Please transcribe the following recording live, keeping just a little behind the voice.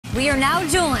We are now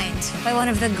joined by one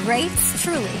of the greats,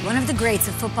 truly, one of the greats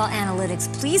of football analytics.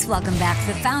 Please welcome back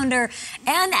the founder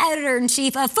and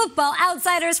editor-in-chief of Football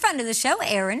Outsiders, friend of the show,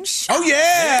 Aaron Schatz. Oh,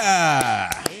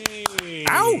 yeah! Hey.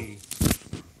 Ow!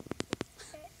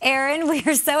 Aaron, we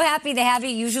are so happy to have you,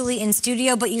 usually in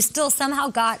studio, but you still somehow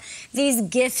got these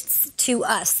gifts to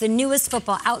us. The newest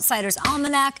Football Outsiders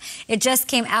Almanac. It just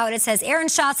came out. It says, Aaron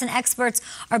Schatz and experts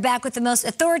are back with the most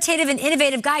authoritative and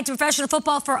innovative guide to professional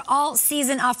football for all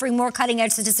season, offering more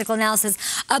cutting-edge statistical analysis,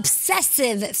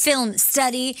 obsessive film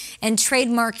study, and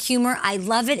trademark humor. I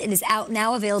love it. It is out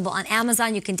now, available on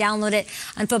Amazon. You can download it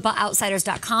on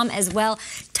footballoutsiders.com as well.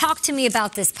 Talk to me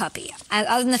about this puppy.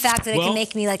 Other than the fact that it can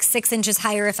make me like 6 inches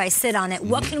higher if I sit on it,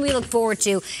 what can we look forward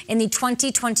to in the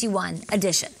 2021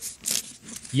 edition?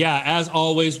 Yeah, as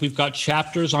always, we've got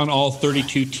chapters on all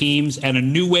 32 teams and a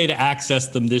new way to access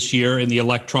them this year in the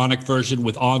electronic version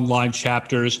with online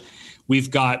chapters. We've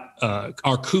got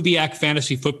our Kubiak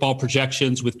fantasy football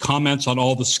projections with comments on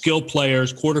all the skill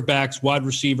players, quarterbacks, wide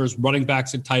receivers, running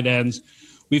backs, and tight ends.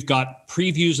 We've got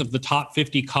previews of the top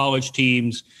 50 college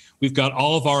teams. We've got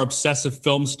all of our obsessive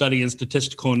film study and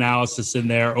statistical analysis in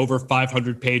there, over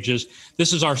 500 pages.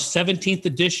 This is our 17th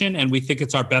edition, and we think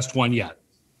it's our best one yet.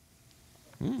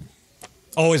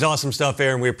 Always awesome stuff,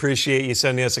 Aaron. We appreciate you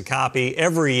sending us a copy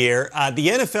every year. The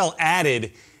NFL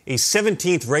added a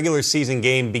 17th regular season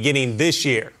game beginning this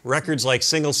year. Records like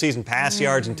single-season pass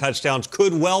yards and touchdowns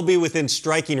could well be within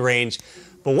striking range.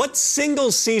 But what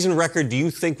single-season record do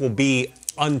you think will be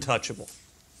untouchable?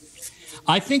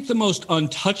 I think the most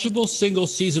untouchable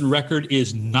single-season record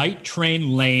is Night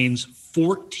Train Lane's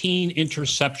 14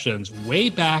 interceptions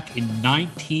way back in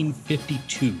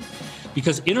 1952.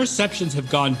 Because interceptions have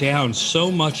gone down so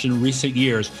much in recent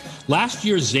years. Last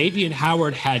year, Xavier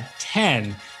Howard had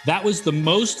 10. That was the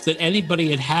most that anybody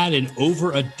had had in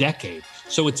over a decade.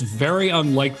 So it's very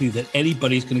unlikely that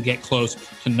anybody's going to get close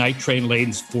to Night Train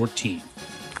Lane's 14.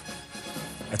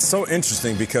 It's so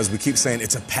interesting because we keep saying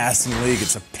it's a passing league.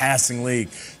 It's a passing league.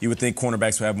 You would think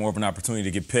cornerbacks would have more of an opportunity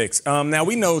to get picks. Now,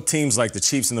 we know teams like the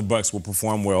Chiefs and the Bucs will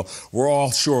perform well. We're all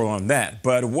sure on that.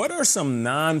 But what are some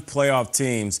non-playoff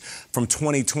teams from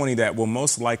 2020 that will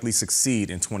most likely succeed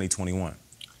in 2021?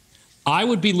 I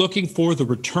would be looking for the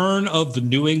return of the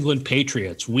New England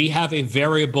Patriots. We have a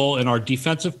variable in our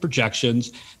defensive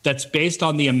projections that's based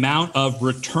on the amount of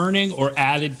returning or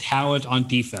added talent on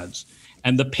defense.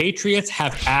 And the Patriots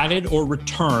have added or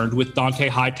returned, with Dante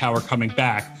Hightower coming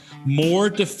back,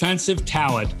 more defensive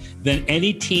talent than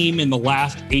any team in the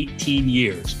last 18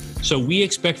 years. So we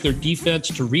expect their defense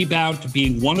to rebound to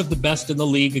being one of the best in the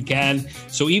league again.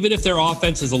 So even if their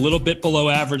offense is a little bit below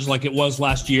average like it was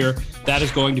last year, that is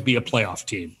going to be a playoff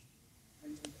team.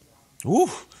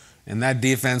 Ooh. And that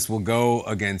defense will go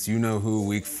against you-know-who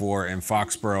week 4 in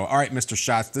Foxborough. All right, Mr.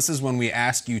 Schatz, this is when we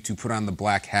ask you to put on the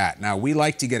black hat. Now, we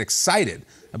like to get excited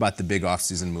about the big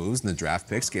offseason moves and the draft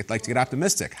picks. Like to get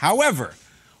optimistic. However,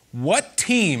 what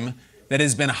team that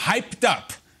has been hyped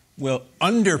up will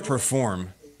underperform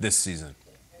this season?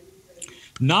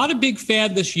 Not a big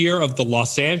fan this year of the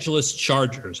Los Angeles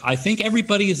Chargers. I think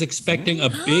everybody is expecting a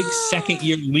big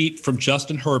second-year leap from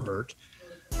Justin Herbert.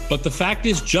 But the fact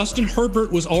is, Justin Herbert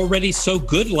was already so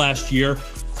good last year.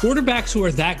 Quarterbacks who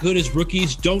are that good as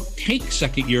rookies don't take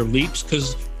second-year leaps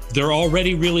because they're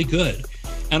already really good.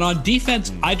 And on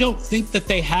defense, I don't think that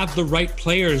they have the right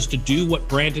players to do what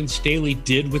Brandon Staley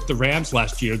did with the Rams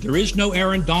last year. There is no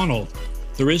Aaron Donald.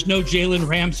 There is no Jalen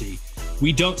Ramsey.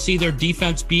 We don't see their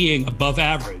defense being above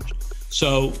average.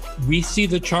 So we see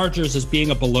the Chargers as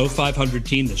being a below 500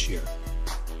 team this year.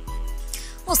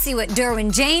 We'll see what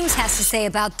Derwin James has to say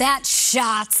about that.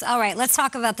 Shots. All right, let's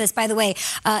talk about this. By the way,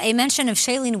 a mention of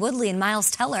Shailene Woodley and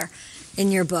Miles Teller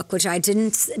in your book, which I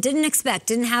didn't expect,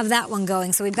 didn't have that one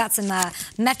going. So we've got some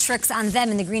metrics on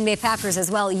them in the Green Bay Packers as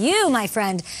well. You, my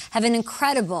friend, have an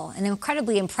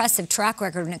incredibly impressive track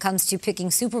record when it comes to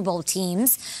picking Super Bowl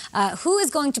teams. Who is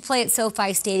going to play at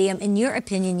SoFi Stadium, in your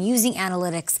opinion, using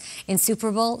analytics in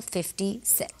Super Bowl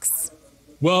 56?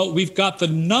 Well, we've got the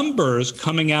numbers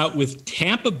coming out with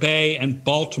Tampa Bay and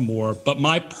Baltimore, but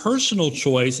my personal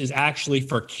choice is actually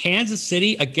for Kansas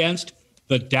City against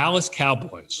the Dallas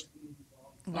Cowboys.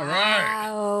 All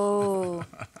right. Wow.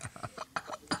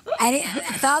 Any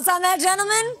thoughts on that,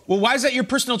 gentlemen? Well, why is that your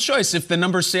personal choice if the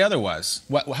numbers say otherwise?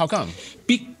 How come?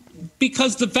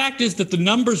 Because the fact is that the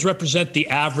numbers represent the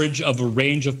average of a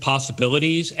range of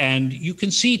possibilities, and you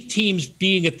can see teams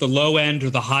being at the low end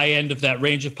or the high end of that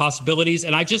range of possibilities.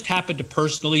 And I just happen to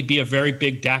personally be a very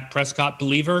big Dak Prescott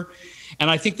believer.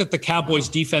 And I think that the Cowboys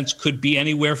defense could be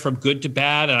anywhere from good to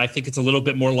bad, and I think it's a little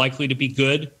bit more likely to be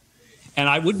good. And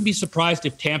I wouldn't be surprised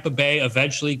if Tampa Bay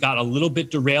eventually got a little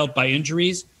bit derailed by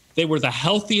injuries. They were the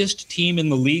healthiest team in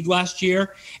the league last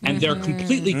year, and they're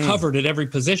completely covered at every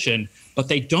position, but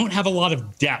they don't have a lot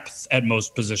of depth at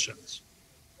most positions.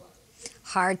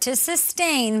 Hard to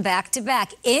sustain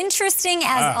back-to-back. Interesting,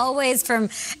 as always, from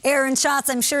Aaron Schatz.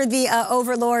 I'm sure the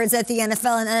overlords at the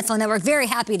NFL and NFL Network very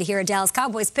happy to hear a Dallas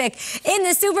Cowboys pick in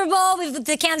the Super Bowl with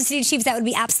the Kansas City Chiefs. That would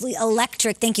be absolutely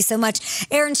electric. Thank you so much,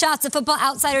 Aaron Schatz of Football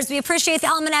Outsiders. We appreciate the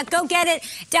Almanac. Go get it.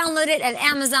 Download it at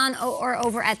Amazon or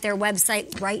over at their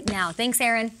website right now. Thanks,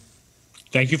 Aaron.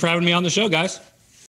 Thank you for having me on the show, guys.